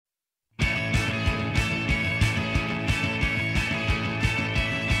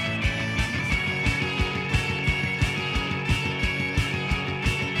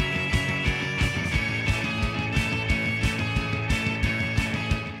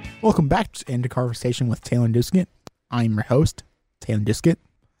Welcome back to Into Conversation with Taylor Doeschot. I'm your host, Taylor Doeschot.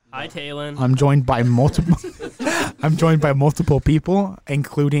 Hi, Taylor. I'm joined by multiple. I'm joined by multiple people,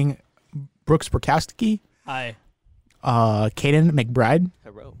 including Brooks Burkowski. Hi. Caden McBride.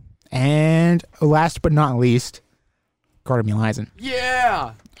 Hello. And last but not least, Carter Muleisen.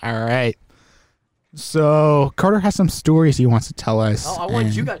 Yeah. All right. So Carter has some stories he wants to tell us. Oh,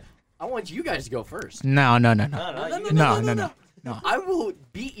 I want you guys to go first. No. No. No. I will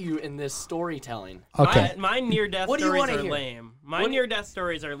beat you in this storytelling. Okay. My near-death What do you stories wanna are hear? lame. My near-death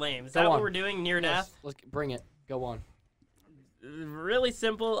stories are lame. Is that Go what on. we're doing, near-death? Let's bring it. Go on. Really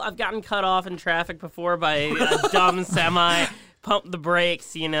simple. I've gotten cut off in traffic before by a dumb semi. Pump the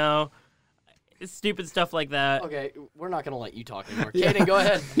brakes, stupid stuff like that. Okay, we're not gonna let you talk anymore. Kaden, go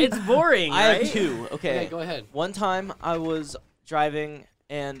ahead. It's boring, I right? have two. Okay, Go ahead. One time I was driving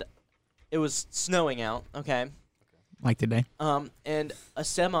and it was snowing out. Okay. Like today. And a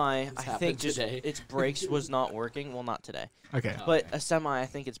semi, This I happened think just today. its brakes was not working. Well, not today. Okay. But a semi, I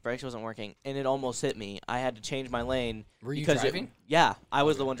think its brakes wasn't working, and it almost hit me. I had to change my lane. Were you because driving? Yeah, I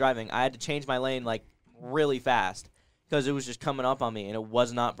was the one driving. I had to change my lane like really fast because it was just coming up on me and it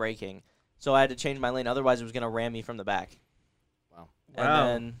was not braking. So I had to change my lane. Otherwise, it was gonna ram me from the back. Wow. And Wow.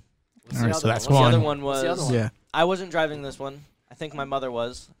 then What's All right, the so other that's one? the one. other one What's the other was one? Yeah. I wasn't driving this one. I think my mother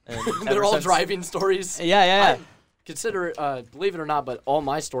was. And They're ever all since- driving stories. Yeah. Consider it, believe it or not, but all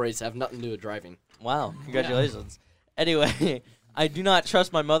my stories have nothing to do with driving. Wow, congratulations. Anyway, I do not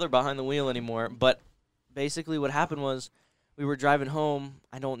trust my mother behind the wheel anymore, but basically what happened was we were driving home,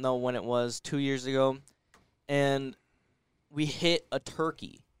 I don't know when it was, 2 years ago, and we hit a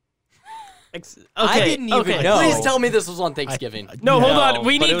turkey. I didn't even know. Please tell me this was on Thanksgiving. No, hold No, on.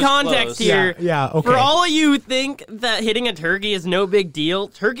 We but it need was context close. here. Yeah. Okay. For all of you who think that hitting a turkey is no big deal,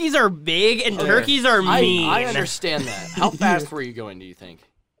 turkeys are big and Okay. turkeys are mean. I understand that. How fast were you going, do you think?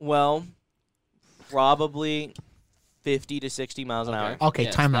 Well, probably 50 to 60 miles an hour. Okay.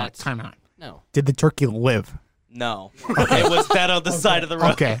 Yes, Time out. that's- Time out. No. Did the turkey live? No. It was dead on the side of the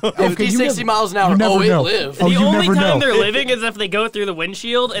road. Okay. 50, 60 miles an hour. you never Oh, it know. lived. Oh, The you only never time know. they're living is if they go through the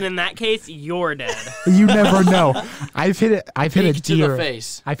windshield, and in that case, you're dead. You never know. I've hit a Beak to the deer.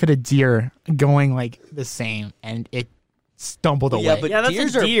 face. I've hit a deer going like the same, and it stumbled away. Yeah, but Yeah, that's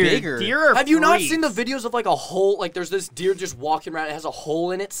deers a are deer. bigger. Deer are Have you not freaks. seen the videos of like a hole? Like there's this deer just walking around. It has a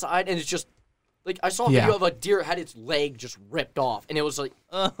hole in its side, and it's just like I saw a Yeah. video of a deer had its leg just ripped off, and it was like.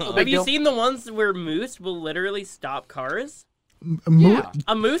 Uh-huh. no big Have you deal. seen the ones where moose will literally stop cars? Yeah.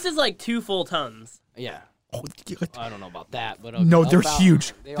 A moose is like 2 full tons. Yeah. Oh, I don't know about that, but okay. no, they're About-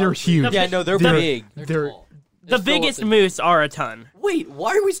 huge. they They're are huge. Yeah, no, they're They're- big. They're tall. The Just fill up biggest the- moose are a ton. Wait,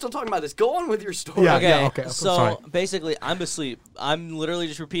 why are we still talking about this? Go on with your story. Yeah. Okay, okay, I'm so sorry. basically, I'm asleep. I'm literally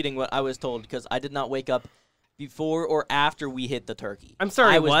just repeating what I was told because I did not wake up before or after we hit the turkey. I'm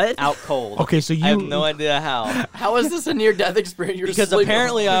sorry, I was what? out cold. Okay, so I have you- no idea how. How is this a near-death experience? You're Because sleeping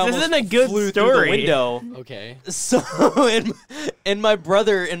apparently on- I This almost isn't a good flew through story. the window. Okay. So, and my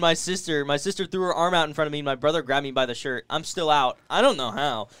brother and my sister threw her arm out in front of me, and my brother grabbed me by the shirt. I'm still out. I don't know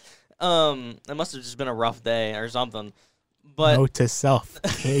how. It must have just been a rough day or something. But Note to self: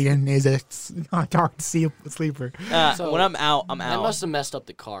 Caden is a dark sleeper. So, when I'm out, I'm That out. must have messed up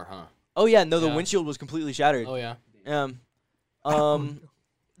the car, huh? Oh yeah, no, the Yeah. windshield was completely shattered. Oh yeah.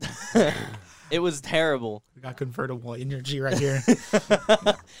 It was terrible. We got convertible energy right here.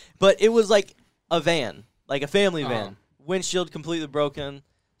 But it was like a van, like a family Uh-huh. van. Windshield completely broken.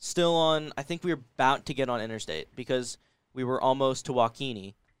 Still on. I think we were about to get on interstate because we were almost to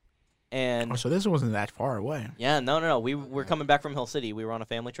Waukene. And Oh, so this wasn't that far away. yeah, no. We were coming back from Hill City. We were on a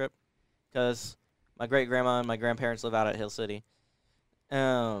family trip because my great grandma and my grandparents live out at Hill City.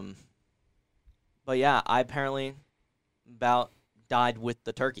 But yeah, I apparently about died with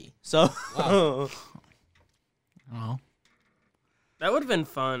the turkey. So Wow. Oh, That would have been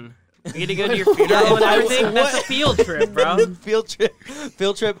fun. You get to go to your funeral and if I was- everything. That's a what? field trip, bro. field trip.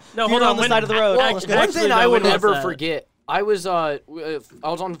 No, Funeral hold on. on the side of the road. One One thing thing I would never forget. forget. I was on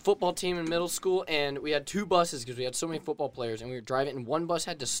the football team in middle school, and we had 2 buses because we had so many football players, and we were driving, and one bus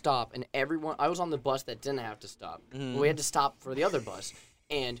had to stop, and I was on the bus that didn't have to stop. We had to stop for the other bus,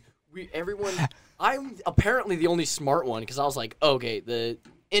 and I'm apparently the only smart one because I was like, okay, the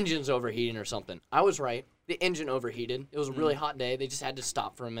engine's overheating or something. I was right. The engine overheated. It was a really hot day. They just had to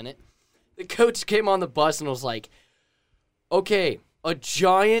stop for a minute. The coach came on the bus and was like, okay, a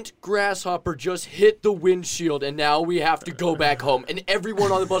giant grasshopper just hit the windshield, and now we have to go back home. And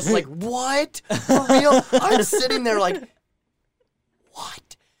everyone on the bus was like, what? For real? I'm sitting there like,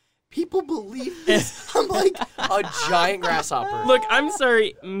 what? People believe this? I'm like, a giant grasshopper. Look, I'm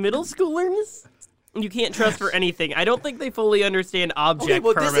sorry. Middle schoolers? you can't trust for anything. I don't think they fully understand object Okay,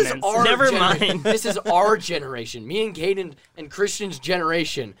 well, this permanence. is our Never generation. mind. This is our generation. Me and Caden and Christian's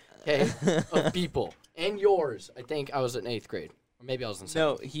generation, okay, of people. And yours. I think I was in 8th grade. Or maybe I was in 7th.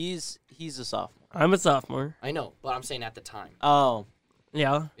 No, he's a sophomore. I'm a sophomore. I know, but I'm saying at the time. Oh.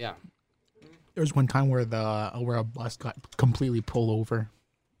 Yeah. Yeah. There was one time where a bus got completely pulled over,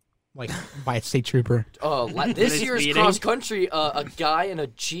 like by a state trooper. This Nice year's beating. cross country, a guy in a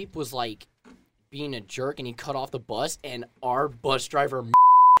Jeep was like being a jerk, and he cut off the bus, and our bus driver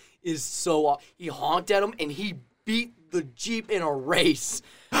is so he honked at him, and he beat the Jeep in a race.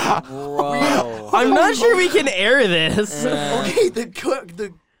 Bro. I'm not sure we can air this. Okay,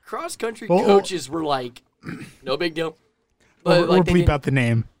 the cross country Oh, oh. coaches were like, no big deal. Or like, they bleep didn't- out the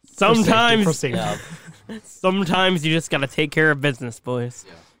name. Sometimes, For safety. sometimes you just gotta take care of business, boys.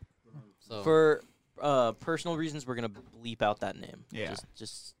 So, For personal reasons, we're gonna bleep out that name. Yeah.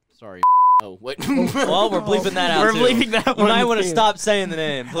 Just sorry. Oh, what? well, we're bleeping that out. We're too. bleeping that You one. might want to too. stop saying the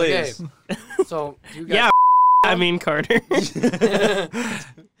name, please. Okay. So, you guys. Yeah, I mean Carter.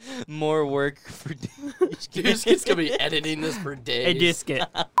 More work for. Dude's gonna be editing this for days. Hey, Disket.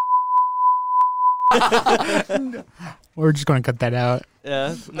 We're just going to cut that out.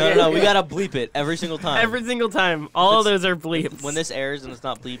 Yeah. No, we gotta bleep it every single time. Every single time. All of those are bleeps. When this airs and it's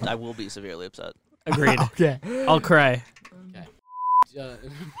not bleeped, I will be severely upset. Agreed. Okay. I'll cry.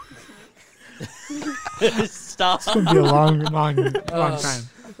 Stop. It's going to be a long time.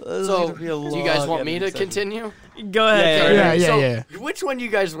 So, do you guys want me to continue? Go ahead, Yeah, Carter. Yeah. So, which one do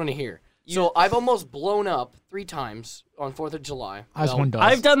you guys want to hear? So, I've almost blown up 3 times on 4th of July. As one does.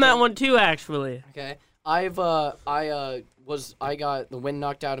 I've done that one too, actually. Okay. I got the wind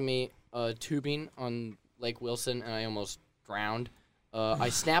knocked out of me tubing on Lake Wilson, and I almost drowned. I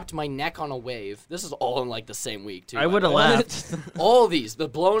snapped my neck on a wave. This is all in like the same week too. I would have laughed. All these, the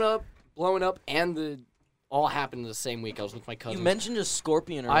blowing up, and the all happened in the same week. I was with my cousin. You mentioned a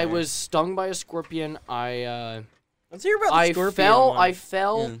scorpion earlier. I was stung by a scorpion. Let's hear about the I scorpion fell. one. I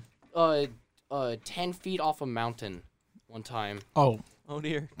fell 10 feet off a mountain one time, Oh, Oh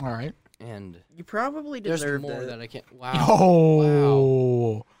dear. all right. and You probably there's deserved more it. that I can't. Wow.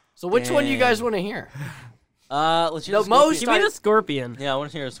 Oh. So which one do you guys Dang. want to hear? Let's hear The the most scorpion. Give me the scorpion. Yeah, I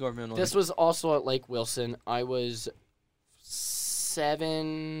want to hear a scorpion one. This was also at Lake Wilson. I was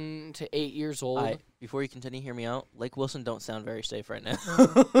 7 to 8 years old. Before you continue, hear me out. Lake Wilson don't sound very safe right now.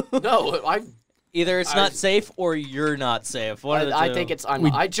 No, Either it's not safe or you're not safe. One of the I two. think it's.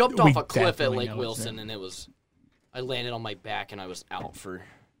 I jumped off a cliff at Lake Wilson, and it was. I landed on my back, and I was out for.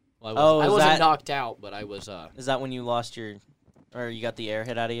 Well, I wasn't knocked out, but I was. Is that when you lost or you got the air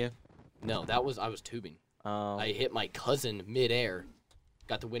hit out of you? No, I was tubing. I hit my cousin midair,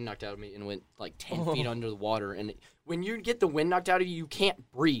 got the wind knocked out of me, and went like 10 feet under the water. And when you get the wind knocked out of you, you can't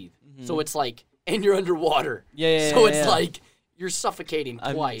breathe. So it's like, and you're underwater. Yeah. So it's like you're suffocating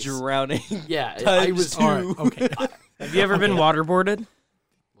I'm twice. drowning. Yeah, I Times was. two. All right. Okay. Have you ever been waterboarded?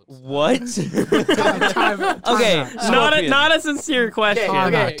 What? Time Okay. out. Not a sincere Okay, question.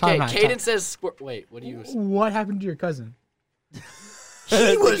 Time okay. out, time out, Caden time. says. Wait, what do you? What happened to your cousin? He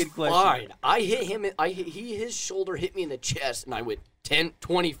That's a was good question. fine. I hit him. His shoulder hit me in the chest, and I went 10,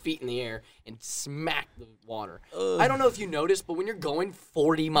 20 feet in the air and smacked the water. I don't know if you noticed, but when you're going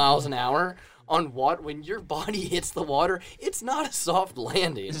 40 miles an hour on water, when your body hits the water, it's not a soft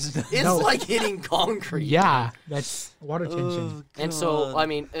landing. It's No. like hitting concrete. Yeah, that's water tension. And so, I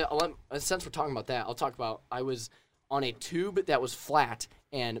mean, since we're talking about that, I'll talk about I was on a tube that was flat,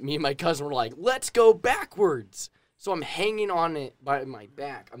 and me and my cousin were like, let's go backwards. So I'm hanging on it by my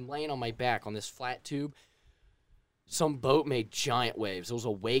back. I'm laying on my back on this flat tube. Some boat made giant waves. It was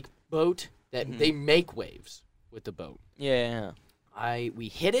a wake boat that they make waves with the boat. Yeah. We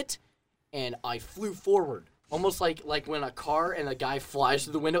hit it, and I flew forward. Almost like when a car and a guy flies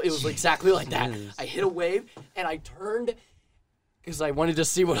through the window. It was exactly like that. I hit a wave, and I turned because I wanted to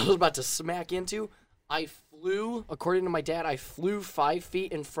see what I was about to smack into. I flew, according to my dad, 5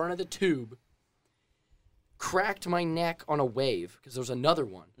 feet in front of the tube, cracked my neck on a wave because there was another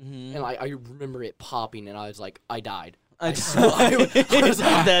one. And I remember it popping, and I was like, I died. I was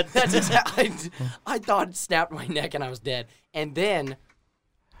dead. I thought it snapped my neck, and I was dead. And then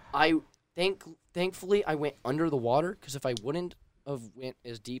thankfully, I went under the water, because if I wouldn't have went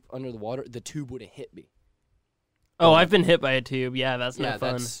as deep under the water, the tube would have hit me. Oh, I've been hit by a tube. Yeah, that's not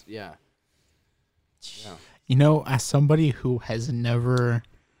fun. Yeah. You know, as somebody who has never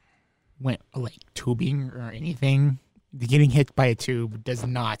went like tubing or anything, getting hit by a tube does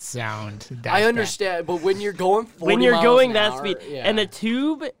not sound that I understand, but when you're going 40 When you're miles going an that hour, speed, yeah. and a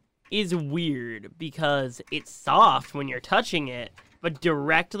tube is weird because it's soft when you're touching it, but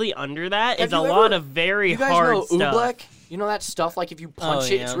directly under that Have is a you lot ever- of very You guys hard know stuff. oobleck? You know that stuff? Like if you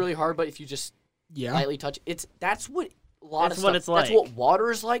punch it, it's yeah. really hard, but if you just Yeah. lightly touch it, that's what a lot That's of what stuff. it's That's like. what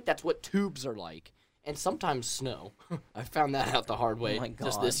water is like. That's what tubes are like, and sometimes snow. I found that out the hard way my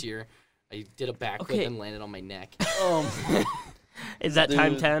just God. this year. I did a backflip Okay. and landed on my neck. Is that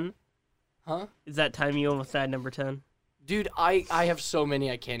time Dude. 10? Huh? Is that time you almost died number 10? Dude, I have so many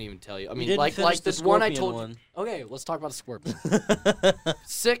I can't even tell you. I mean, didn't like finish the this one I scorpion told. one. Okay, let's talk about the scorpion.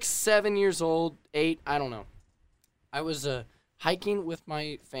 6, 7 years old, 8, I don't know. I was hiking with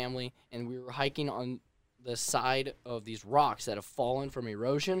my family, and we were hiking on the side of these rocks that have fallen from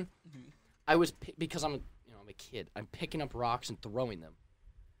erosion. I was because I'm a kid. I'm picking up rocks and throwing them.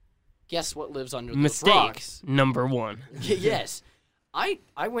 Guess what lives under those Mistake rocks? number 1. Yes, I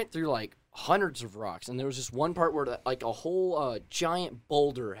went through like hundreds of rocks, and there was this one part where like a whole giant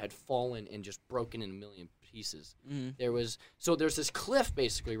boulder had fallen and just broken in a million pieces. There's this cliff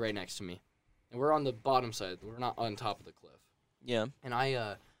basically right next to me, and we're on the bottom side. We're not on top of the cliff. Yeah. And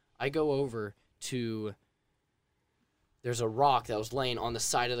I go over to. There's a rock that was laying on the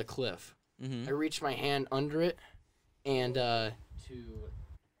side of the cliff. I reached my hand under it, and as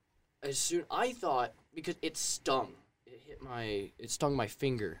soon I thought because it stung, it stung my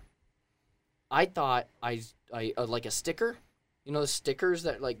finger. I thought I like a sticker, you know the stickers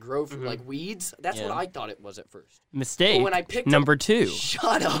that like grow from like weeds. That's what Yeah. I thought it was at first. Mistake But when I picked number up, 2.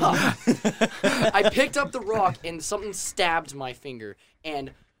 Shut up! I picked up the rock and something stabbed my finger.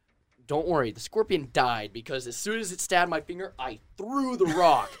 And don't worry, the scorpion died because as soon as it stabbed my finger, I threw the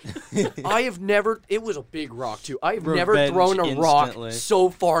rock. I have never. It was a big rock too. I have never Revenge thrown a rock instantly. so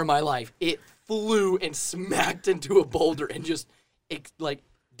far in my life. It flew and smacked into a boulder and just like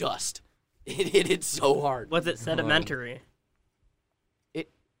dust. It hit it so hard. Was it sedimentary?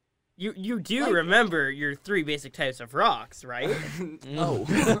 It- You do Like- remember your 3 basic types of rocks, right? No.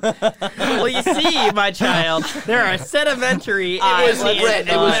 Well, you see, my child, there are sedimentary. It was and red.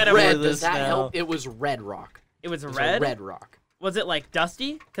 It was metamorphic. red. this Does that now. help? It was red rock. It was It was red. a red rock. Was it like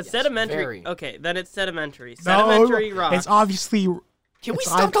dusty? Because Yes, sedimentary. very. Okay, then it's sedimentary. No, Sedimentary rocks. it's obviously Can we It's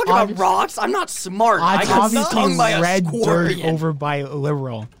stop ob- talking about obvious- rocks? I'm not smart. I got obviously stung by a red dirt scorpion. over by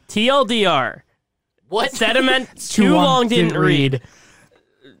liberal. TLDR. What? Sediment. Too long didn't read.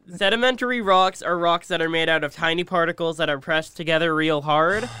 Sedimentary rocks are rocks that are made out of tiny particles that are pressed together real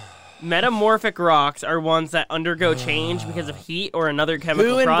hard. Metamorphic rocks are ones that undergo change because of heat or another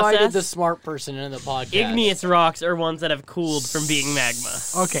chemical Who invited process. the smart person into the podcast? Igneous rocks are ones that have cooled from being magma.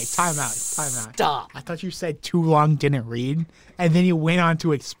 Okay, time out. Stop. I thought you said too long didn't read, and then you went on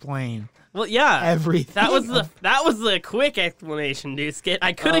to explain Well, yeah. everything. That was the quick explanation, Dooskit.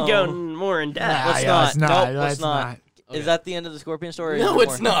 I could have gone more in depth. Nah, Let's yeah, not. it's not. Nope, That's let's not. not. Is that the end of the scorpion story? or is No, there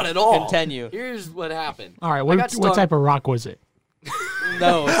it's more? not at all. Continue. Here's what happened. All right, I what got stung. type of rock was it?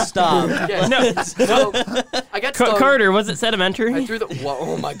 No, stop. Okay. No. So I got stung. Carter, was it I sedimentary? threw the.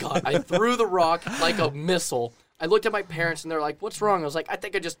 Oh my god! I threw the rock like a missile. I looked at my parents and they're like, "What's wrong?" I was like, "I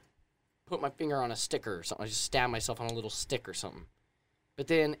think I just put my finger on a sticker or something. I just stabbed myself on a little stick or something." But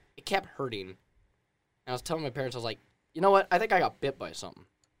then it kept hurting. And I was telling my parents, I was like, "You know what? I think I got bit by something."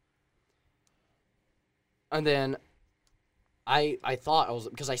 And then I thought I was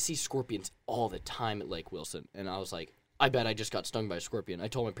because I see scorpions all the time at Lake Wilson, and I was like, I bet I just got stung by a scorpion. I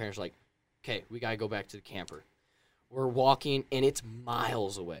told my parents like, okay, we gotta go back to the camper. We're walking, and it's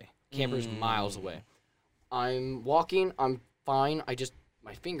miles away. Camper's miles away. I'm walking. I'm fine.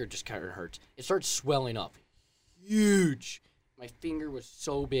 My finger just kind of hurts. It starts swelling up, huge. My finger was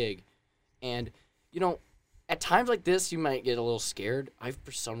so big, and at times like this, you might get a little scared. I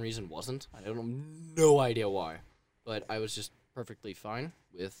for some reason wasn't. I don't know, no idea why, but I was just perfectly fine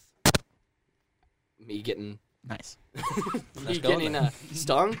with me getting Nice.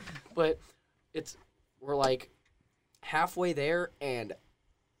 stung. But we're like halfway there, and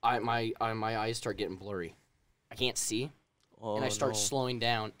my eyes start getting blurry. I can't see, and I start slowing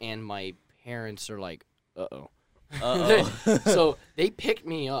down, and my parents are like, "Uh-oh." So they picked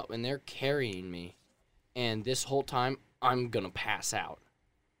me up, and they're carrying me, and this whole time I'm gonna pass out.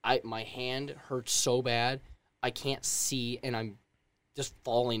 My hand hurts so bad, I can't see, and I'm just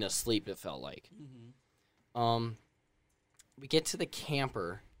falling asleep. It felt like. We get to the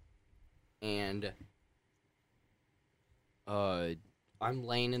camper, and I'm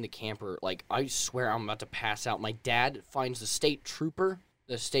laying in the camper, like, I swear I'm about to pass out. My dad finds the state trooper,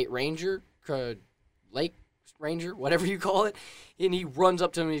 the state ranger, lake ranger, whatever you call it, and he runs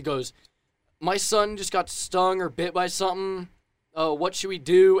up to me and he goes, "My son just got stung or bit by something. What should we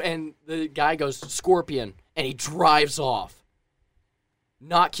do?" And the guy goes, "Scorpion," and he drives off.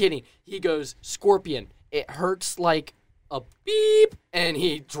 Not kidding. He goes, "Scorpion. It hurts like a beep, and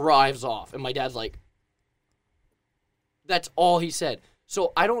he drives off. And my dad's like, that's all he said.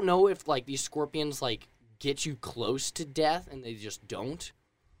 So I don't know if, like, these scorpions, like, get you close to death and they just don't.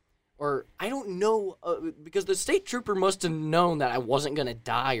 Or I don't know, because the state trooper must have known that I wasn't going to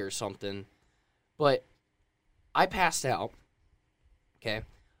die or something. But I passed out. Okay.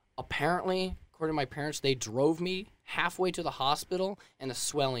 Apparently, according to my parents, they drove me halfway to the hospital and the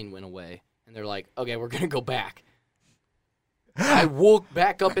swelling went away. And they're like, okay, we're going to go back. I woke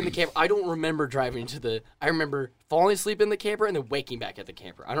back up in the camper. I don't remember driving to the... I remember falling asleep in the camper and then waking back at the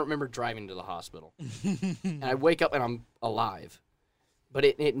camper. I don't remember driving to the hospital. And I wake up and I'm alive. But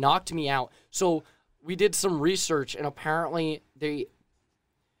it knocked me out. So we did some research, and apparently they...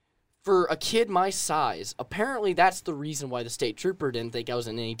 For a kid my size, apparently that's the reason why the state trooper didn't think I was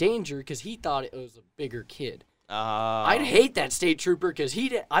in any danger, because he thought it was a bigger kid. I'd hate that state trooper because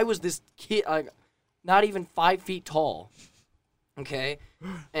I was this kid, not even 5 feet tall. Okay?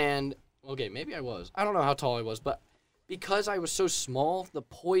 And, okay, maybe I was. I don't know how tall I was, but because I was so small, the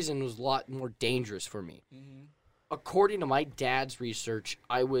poison was a lot more dangerous for me. Mm-hmm. According to my dad's research,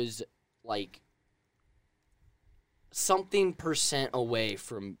 I was, like, something % away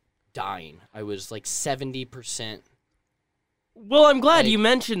from dying. I was, like, 70%. Well, I'm glad you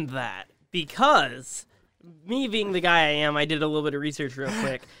mentioned that, because me being the guy I am, I did a little bit of research real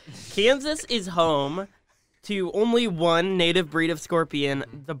quick. Kansas is home to only one native breed of scorpion,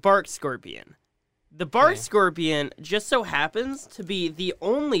 the bark scorpion. The bark scorpion just so happens to be the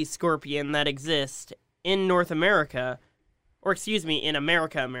only scorpion that exists in North America, or excuse me, in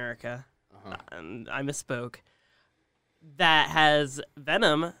America. I misspoke. That has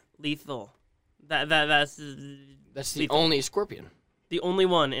venom lethal. That's the only scorpion. The only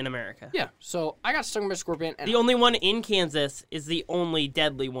one in America. Yeah, so I got stung by a scorpion. And the only one in Kansas is the only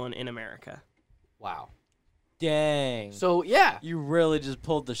deadly one in America. Wow. Dang. So, yeah. You really just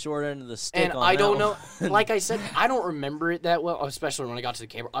pulled the short end of the stick and on I that don't one. know. Like I said, I don't remember it that well, especially when I got to the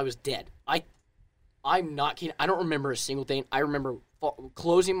camera. I was dead. I'm not kidding. I don't remember a single thing. I remember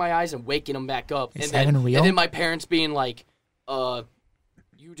closing my eyes and waking them back up. Is that real? And then my parents being like,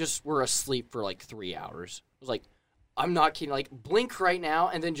 you just were asleep for like 3 hours. I was like, I'm not kidding. Like, blink right now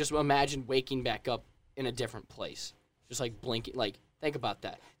and then just imagine waking back up in a different place. Just like blinking. Like, think about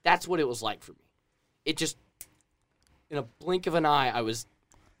that. That's what it was like for me. It just, in a blink of an eye, I was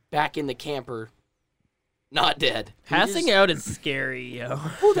back in the camper, not dead. Passing out is scary, yo.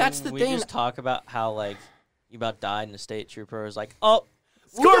 Well, that's the we thing. just talk about how, like, you about died and the state trooper was like, oh,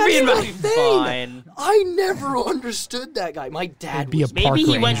 Scorpion well, bite. fine. I never understood that guy. My dad Be a was... park Maybe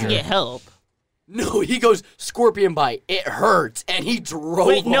he went to ranger. get help. No, he goes, scorpion bite. It hurts. And he drove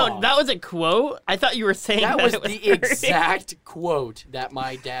Wait, no, off. that was a quote? I thought you were saying That that was it was the hurting. exact quote that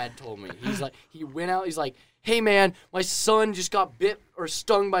my dad told me. He's like, he went out, he's like, hey man, my son just got bit or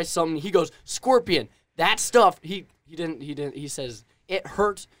stung by something. He goes, scorpion. That stuff, he says, it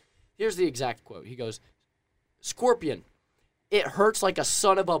hurts. Here's the exact quote. He goes, scorpion, it hurts like a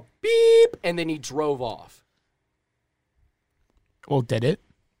son of a beep. And then he drove off. Well, did it?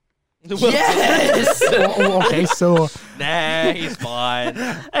 Yes! Well, okay, so Nah, he's fine.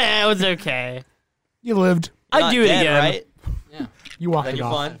 It was okay. you lived. I'd Not do it dead, again. right? Yeah, You walked Then it you're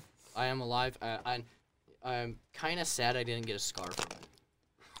off. fine. I am alive. I'm kind of sad I didn't get a scar from it.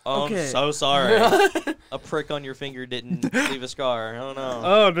 Oh, Okay. I'm so sorry. A prick on your finger didn't leave a scar. I don't know.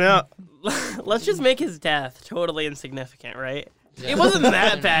 Oh, no. Let's just make his death totally insignificant, right? It wasn't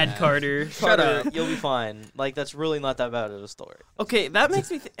that bad, Carter. Shut Carter, up. you'll be fine. Like, that's really not that bad of a story. Okay, that makes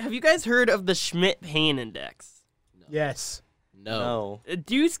me have you guys heard of the Schmidt Pain Index? Yes. No.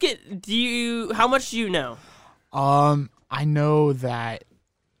 How much do you know? I know that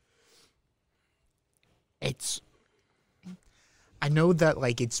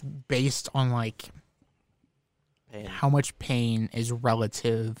like it's based on like Pain. how much pain is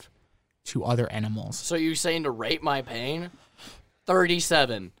relative to other animals. So you saying to rate my pain?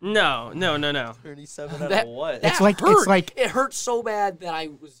 37. No. 37 out That- of what? It's That like- hurt. it's like- it hurt so bad that I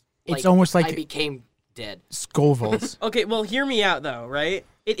was. It's almost like- I became dead. Scoville's. Okay, well, hear me out though, right?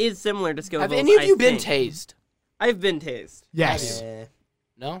 It is similar to Scoville's. Have any of I you been think. tased? I've been tased. Yes. Yeah.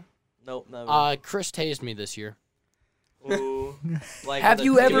 No. Nope, never. Chris tased me this year. Ooh. Like, Have with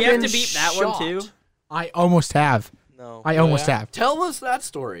you a- ever Do we have been to beat that one shot? too? I almost have. No. I almost Yeah? have. Tell us that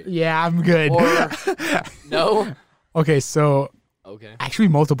story. Yeah, I'm good. Or no. Okay, so Okay. actually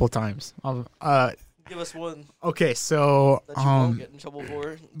multiple times. Give us one Okay, so that you won't get in trouble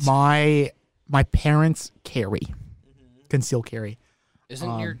for. my parents carry, conceal carry.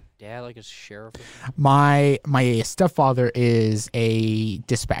 Isn't your dad like a sheriff? Or something? My stepfather is a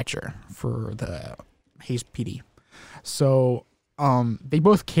dispatcher for the Hayes PD. So they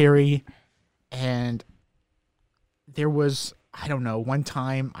both carry, and there was, I don't know, one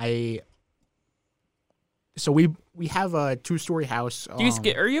time so we have a 2-story house.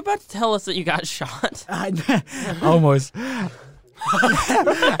 Are you about to tell us that you got shot? Almost.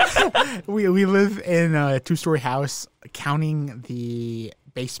 we live in a 2-story house, counting the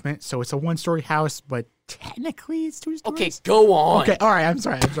basement. So it's a 1-story house, but technically it's 2 stories. Okay, go on. Okay, all right. I'm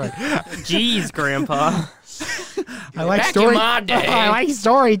sorry. Jeez, Grandpa. I like Back in my day. I like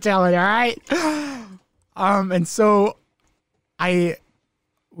storytelling. All right. And so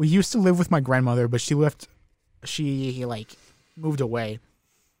we used to live with my grandmother, but she moved away.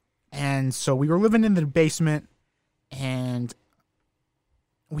 And so we were living in the basement, and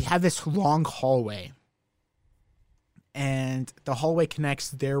we had this long hallway. And the hallway connects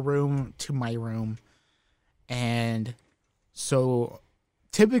their room to my room. And so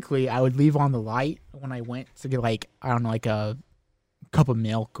typically I would leave on the light when I went to get a cup of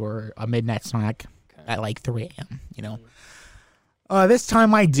milk or a midnight snack at 3 a.m., This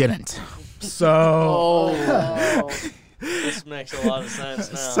time I didn't. So This makes a lot of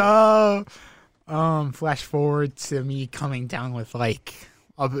sense now. So flash forward to me coming down with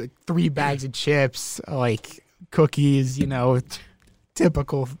 3 bags of chips, cookies,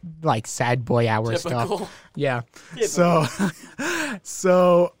 typical sad boy hour stuff. Yeah. Typical.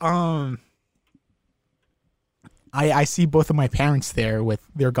 So I see both of my parents there with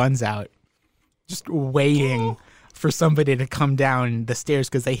their guns out, just waiting for somebody to come down the stairs,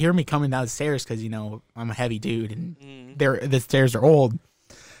 because they hear me coming down the stairs, because I'm a heavy dude and the stairs are old.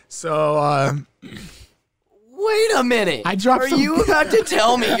 So wait a minute. Are you about to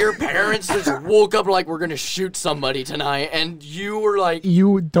tell me your parents just woke up we're gonna shoot somebody tonight, and you were like,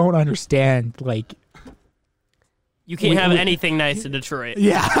 you don't understand, you can't have anything nice in Detroit.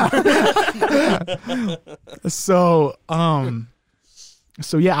 Yeah. So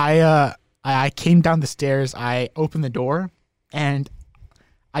yeah, I came down the stairs, I opened the door, and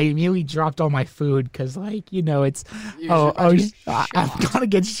I immediately dropped all my food, because it's I'm gonna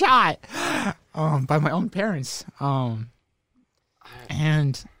get shot by my own parents. And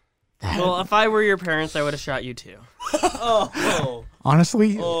if I were your parents, I would have shot you too.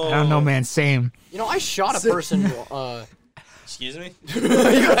 Honestly, I don't know, man. Same. I shot a person. Excuse me? You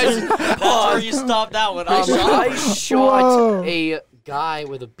guys, That's where you stopped that one. I shot a guy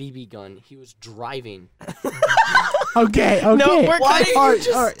with a BB gun. He was driving. Okay. No, we're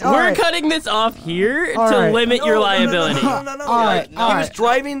cutting this off here to limit your liability. No. He was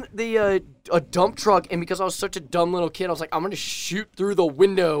driving a dump truck, and because I was such a dumb little kid, I was like, I'm gonna shoot through the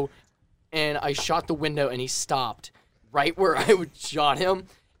window, and I shot the window, and he stopped right where I would shot him,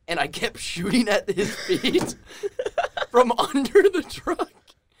 and I kept shooting at his feet from under the truck.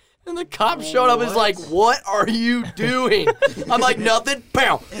 And the cop showed up and was like, what are you doing? I'm like, nothing.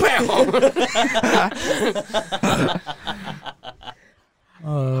 Pow, pow.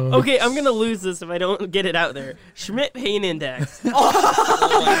 Okay, I'm going to lose this if I don't get it out there. Schmidt Pain Index.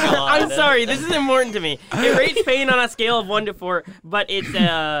 I'm sorry, this is important to me. It rates pain on a scale of 1 to 4, but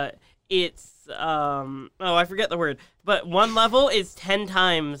I forget the word. But one level is 10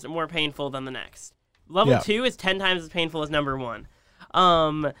 times more painful than the next. Level 2 is 10 times as painful as number 1.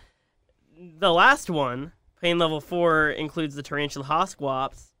 The last one, pain level 4, includes the tarantula hawk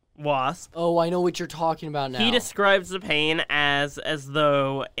wasp. Oh, I know what you're talking about now. He describes the pain as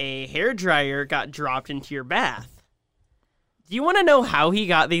though a hairdryer got dropped into your bath. Do you want to know how he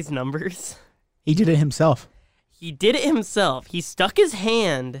got these numbers? He did it himself. He did it himself. He stuck his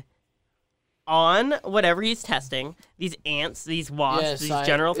hand on whatever he's testing. These ants, these wasps, these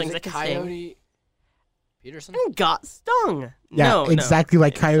general things that can sting. Peterson? And got stung. Yeah, exactly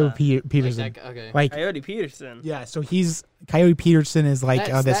like Coyote Peterson. Coyote Peterson. Yeah, so Coyote Peterson is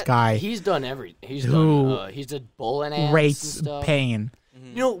this guy. He's done he's done bullet ants rates and stuff. pain.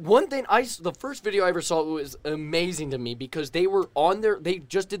 Mm-hmm. One thing the first video I ever saw was amazing to me, because they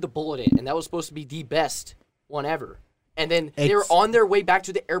just did the bullet ant, and that was supposed to be the best one ever. And then they were on their way back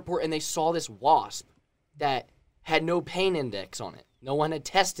to the airport, and they saw this wasp that had no pain index on it. No one had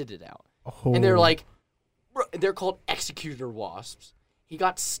tested it out. Oh. And they're like, they're called executor wasps. He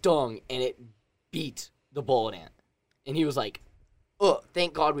got stung, and it beat the bullet ant. And he was like, oh,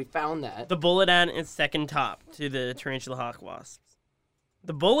 thank God we found that. The bullet ant is second top to the tarantula hawk wasps.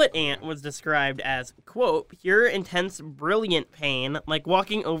 The bullet ant was described as, quote, pure, intense, brilliant pain, like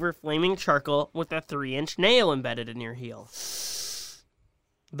walking over flaming charcoal with a 3-inch nail embedded in your heel.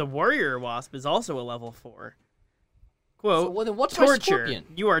 The warrior wasp is also a level 4. Quote, So, well, then what's my torture. scorpion?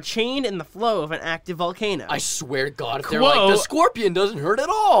 You are chained in the flow of an active volcano. I swear to God, if they're like, the Quote- scorpion doesn't hurt at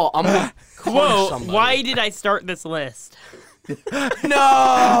all, I'm gonna punch Quote, somebody. why did I start this list?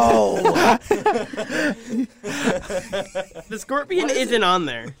 No! The scorpion isn't on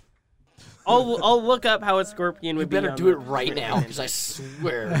there. I'll look up how a scorpion would You be better on do the it right now, scorpion. because I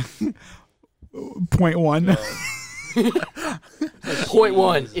swear. Point one. Point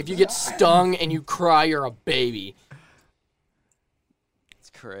one, if you get stung and you cry, you're a baby. It's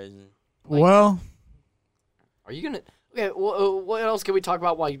crazy. Well, Are you gonna... Okay, what else can we talk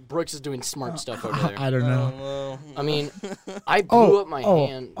about while Brooks is doing smart stuff over there? I don't know. Well, I mean, I blew up my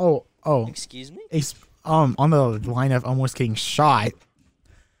hand. excuse me? On the line of almost getting shot.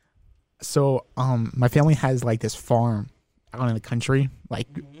 So, my family has like this farm out in the country, like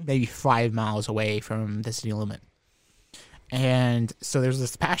maybe 5 miles away from the city limit. And so there's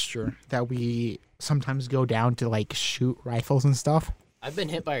this pasture that we sometimes go down to like shoot rifles and stuff. I've been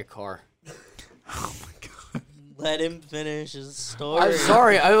hit by a car. Let him finish his story. I'm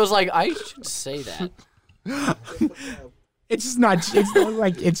sorry. I was like, I should say that. It's just not. It's not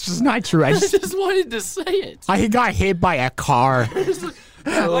like it's just not true. I I just just wanted to say it. I got hit by a car, Oh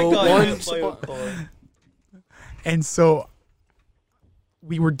my God, one you play with Cole. and so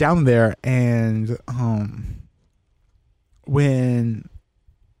we were down there, and when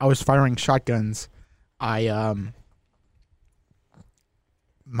I was firing shotguns, I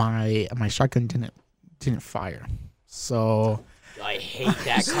my shotgun didn't fire, so. I hate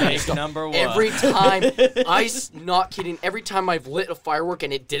that kind of Mistake stuff. number one. Every time, not kidding, every time I've lit a firework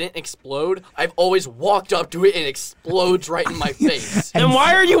and it didn't explode, I've always walked up to it and it explodes right in my face. Then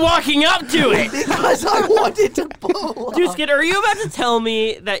why are you walking up to it? Because I wanted to blow up. Dude, Skid, are you about to tell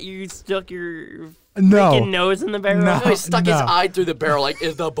me that you stuck your No, freaking nose in the barrel? No. He stuck his No. eye through the barrel like,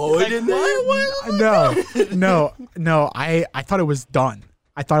 is the bullet in there? no. I thought it was done.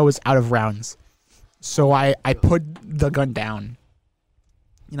 I thought it was out of rounds. So I put the gun down,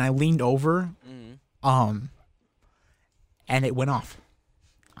 and I leaned over, and it went off.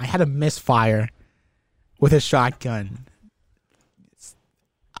 I had a misfire with a shotgun.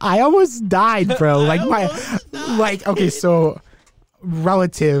 I almost died, bro. Okay, so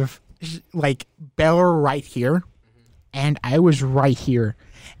relative, like barrel right here, and I was right here,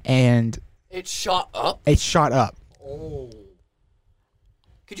 and It shot up? it shot up. Oh.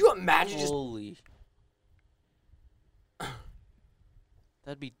 Could you imagine just... Holy.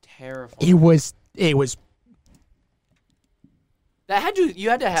 That'd be terrifying. It was You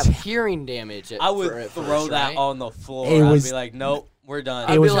had to have hearing damage. I would for it throw first, that right? on the floor. It I'd was- be like, nope, we're done.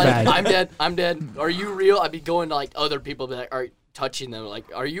 I'd It was be like, bad. I'm dead. Are you real? I'd be going to like other people, be like, touching them, like,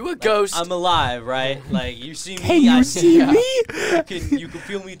 are you a ghost? I'm alive, right? Like, you see me. Hey, you I see Yeah. me? You can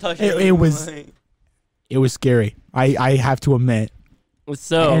feel me touching It you. was- like- It was scary. I have to admit.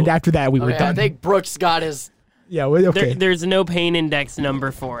 So, And after that, we were Okay, done. I think Brooks got his... Yeah. Okay. there's no pain index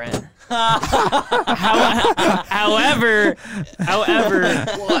number for it. However,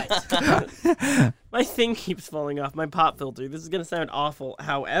 What? my thing keeps falling off, my pop filter. This is going to sound awful.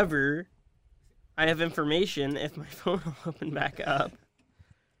 However, I have information if my phone will open back up.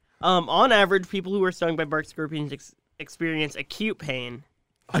 On average, people who are stung by bark scorpions experience acute pain.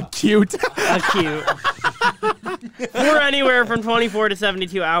 Acute. Acute. For anywhere from 24 to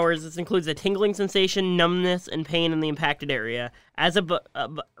 72 hours. This includes a tingling sensation, numbness, and pain in the impacted area. As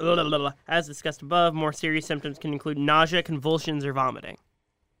discussed above, more serious symptoms can include nausea, convulsions, or vomiting.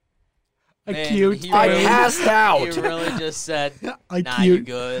 Man, Acute. he I really- passed out. He really just said, nah, you Acute.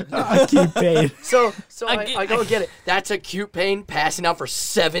 good. Acute pain. So I I don't get it. That's acute pain, passing out for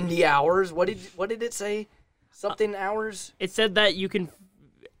 70 hours. What did it say? Something hours? It said that you can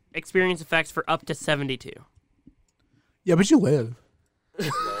experience effects for up to 72. Yeah, but you live.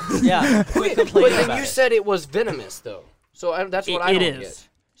 Yeah, quit But complaining then about you it. said it was venomous, though. So that's what I It don't is. get.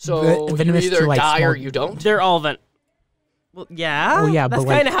 So you Venomous to, either like, die or small- you don't. They're all Well, yeah. Oh, yeah, That's but,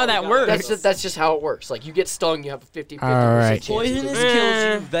 like- kind of how that works. That's just how it works. Like you get stung, you have a 50-50% All right. chance. Poisonous Eh.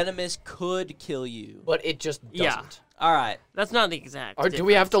 kills you. Venomous could kill you. But it just doesn't. Yeah. All right. That's not the exact. Or do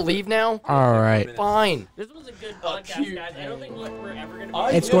we have to leave now? All right. Fine. This was a good podcast, Acute guys. I don't think we're ever gonna.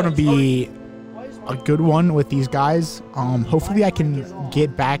 I- Be It's going to be a good one with these guys. Hopefully I can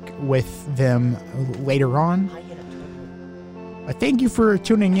get back with them later on. Thank you for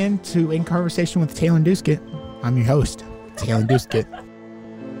tuning in to In Conversation with Taylor Doeschot. I'm your host, Taylor Doeschot.